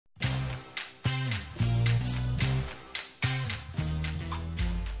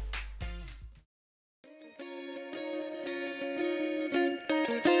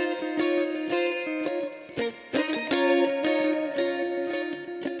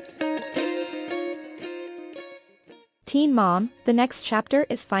Teen Mom, the next chapter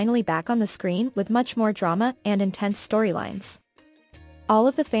is finally back on the screen with much more drama and intense storylines. All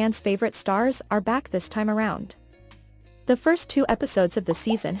of the fans' favorite stars are back this time around. The first 2 episodes of the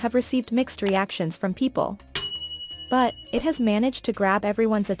season have received mixed reactions from people, but it has managed to grab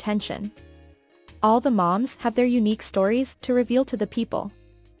everyone's attention. All the moms have their unique stories to reveal to the people.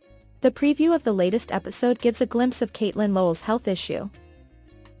 The preview of the latest episode gives a glimpse of Catelynn Lowell's health issue.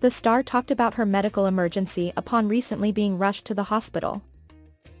 The star talked about her medical emergency upon recently being rushed to the hospital.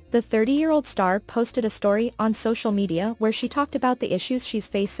 The 30-year-old star posted a story on social media where she talked about the issues she's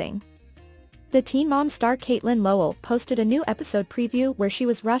facing. The Teen Mom star Catelynn Lowell posted a new episode preview where she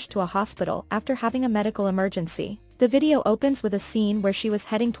was rushed to a hospital after having a medical emergency. The video opens with a scene where she was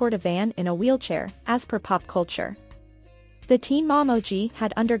heading toward a van in a wheelchair, as per pop culture. The Teen Mom OG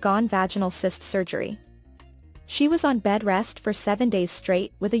had undergone vaginal cyst surgery. She was on bed rest for 7 days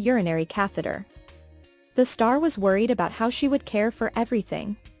straight with a urinary catheter. The star was worried about how she would care for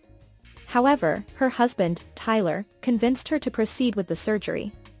everything. However, her husband, Tyler, convinced her to proceed with the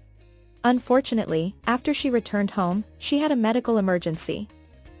surgery. Unfortunately, after she returned home, she had a medical emergency.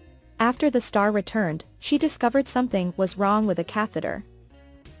 After the star returned, she discovered something was wrong with a catheter.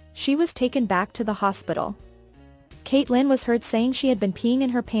 She was taken back to the hospital. Catelynn was heard saying she had been peeing in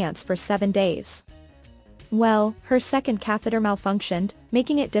her pants for 7 days. Well, her second catheter malfunctioned,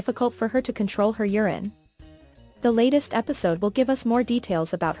 making it difficult for her to control her urine. The latest episode will give us more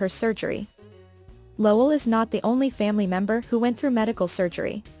details about her surgery. Lowell is not the only family member who went through medical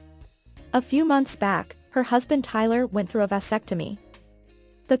surgery. A few months back, her husband Tyler went through a vasectomy.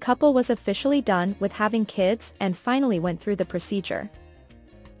 The couple was officially done with having kids and finally went through the procedure.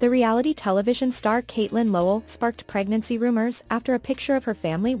 The reality television star Catelynn Lowell sparked pregnancy rumors after a picture of her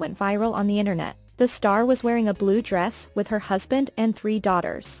family went viral on the internet. The star was wearing a blue dress with her husband and 3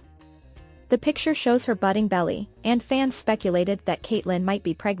 daughters. The picture shows her budding belly, and fans speculated that Catelynn might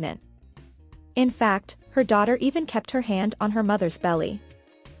be pregnant. In fact, her daughter even kept her hand on her mother's belly.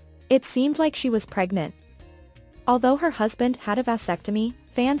 It seemed like she was pregnant. Although her husband had a vasectomy,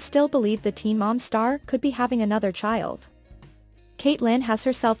 fans still believe the Teen Mom star could be having another child. Catelynn has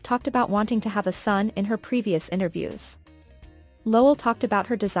herself talked about wanting to have a son in her previous interviews. Lowell talked about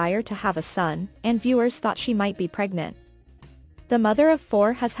her desire to have a son, and viewers thought she might be pregnant. The mother of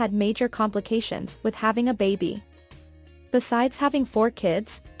 4 has had major complications with having a baby. Besides having 4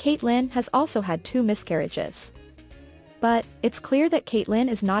 kids, Catelynn has also had 2 miscarriages. But, it's clear that Catelynn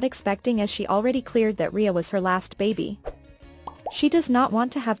is not expecting, as she already cleared that Rhea was her last baby. She does not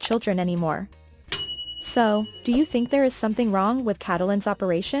want to have children anymore. So, do you think there is something wrong with Catelynn's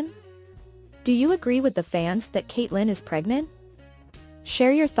operation? Do you agree with the fans that Catelynn is pregnant?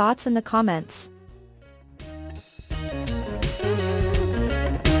 Share your thoughts in the comments.